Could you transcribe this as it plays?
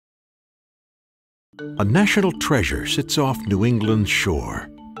A national treasure sits off New England's shore,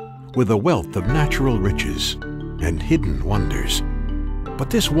 with a wealth of natural riches and hidden wonders. But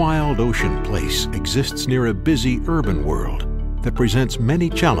this wild ocean place exists near a busy urban world that presents many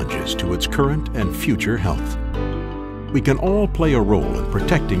challenges to its current and future health. We can all play a role in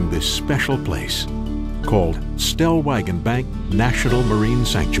protecting this special place, called Stellwagen Bank National Marine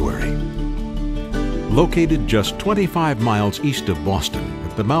Sanctuary. Located just 25 miles east of Boston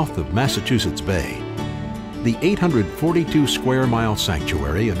at the mouth of Massachusetts Bay, the 842 square mile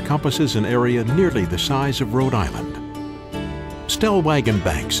sanctuary encompasses an area nearly the size of Rhode Island. Stellwagen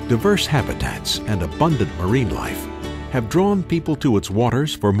Bank's diverse habitats and abundant marine life have drawn people to its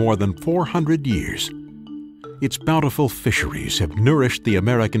waters for more than 400 years. Its bountiful fisheries have nourished the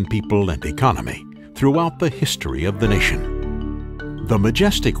American people and economy throughout the history of the nation. The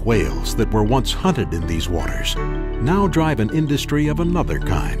majestic whales that were once hunted in these waters now drive an industry of another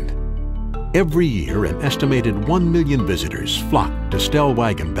kind. Every year, an estimated 1 million visitors flock to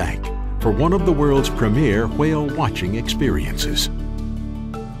Stellwagen Bank for one of the world's premier whale watching experiences.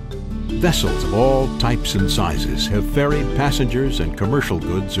 Vessels of all types and sizes have ferried passengers and commercial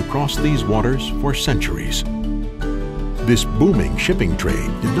goods across these waters for centuries. This booming shipping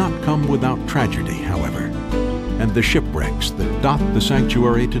trade did not come without tragedy, however, and the shipwrecks that dot the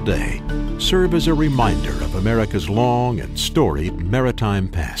sanctuary today serve as a reminder of America's long and storied maritime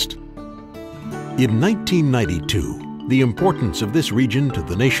past. In 1992, the importance of this region to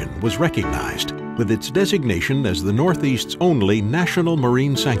the nation was recognized with its designation as the Northeast's only national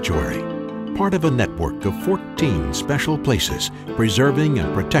marine sanctuary, part of a network of 14 special places preserving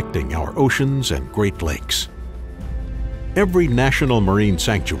and protecting our oceans and Great Lakes. Every national marine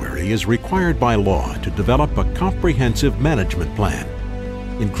sanctuary is required by law to develop a comprehensive management plan,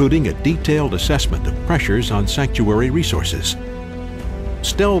 including a detailed assessment of pressures on sanctuary resources.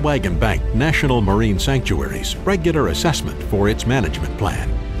 Stellwagen Bank National Marine Sanctuary's regular assessment for its management plan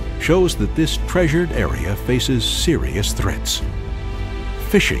shows that this treasured area faces serious threats.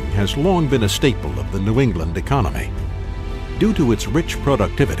 Fishing has long been a staple of the New England economy. Due to its rich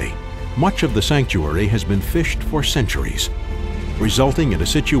productivity, much of the sanctuary has been fished for centuries, resulting in a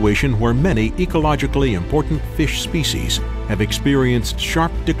situation where many ecologically important fish species have experienced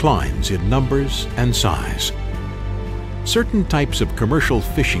sharp declines in numbers and size. Certain types of commercial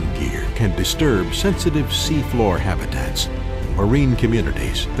fishing gear can disturb sensitive seafloor habitats, marine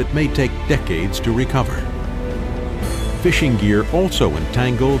communities that may take decades to recover. Fishing gear also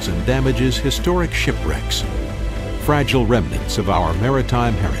entangles and damages historic shipwrecks, fragile remnants of our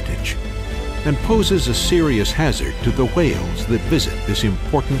maritime heritage, and poses a serious hazard to the whales that visit this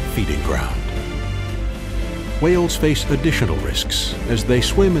important feeding ground. Whales face additional risks as they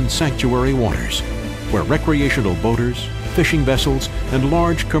swim in sanctuary waters, where recreational boaters, fishing vessels, and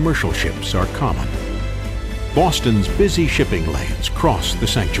large commercial ships are common. Boston's busy shipping lanes cross the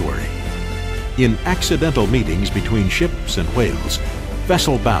sanctuary. In accidental meetings between ships and whales,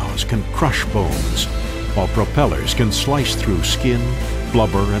 vessel bows can crush bones, while propellers can slice through skin,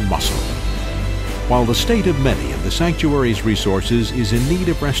 blubber, and muscle. While the state of many of the sanctuary's resources is in need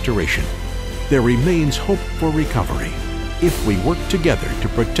of restoration, there remains hope for recovery if we work together to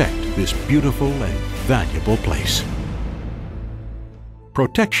protect this beautiful and valuable place.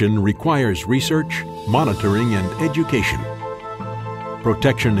 Protection requires research, monitoring, and education.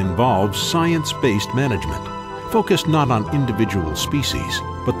 Protection involves science-based management, focused not on individual species,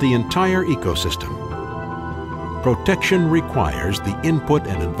 but the entire ecosystem. Protection requires the input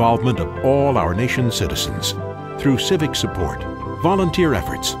and involvement of all our nation's citizens through civic support, volunteer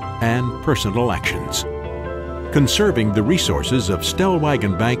efforts, and personal actions. Conserving the resources of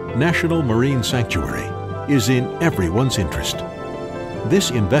Stellwagen Bank National Marine Sanctuary is in everyone's interest.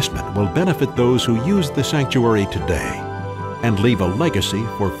 This investment will benefit those who use the sanctuary today and leave a legacy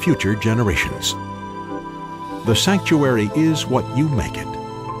for future generations. The sanctuary is what you make it.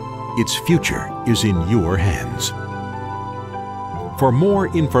 Its future is in your hands. For more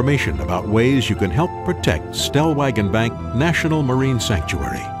information about ways you can help protect Stellwagen Bank National Marine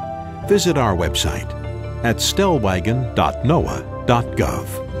Sanctuary, visit our website at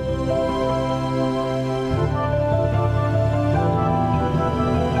stellwagen.noaa.gov.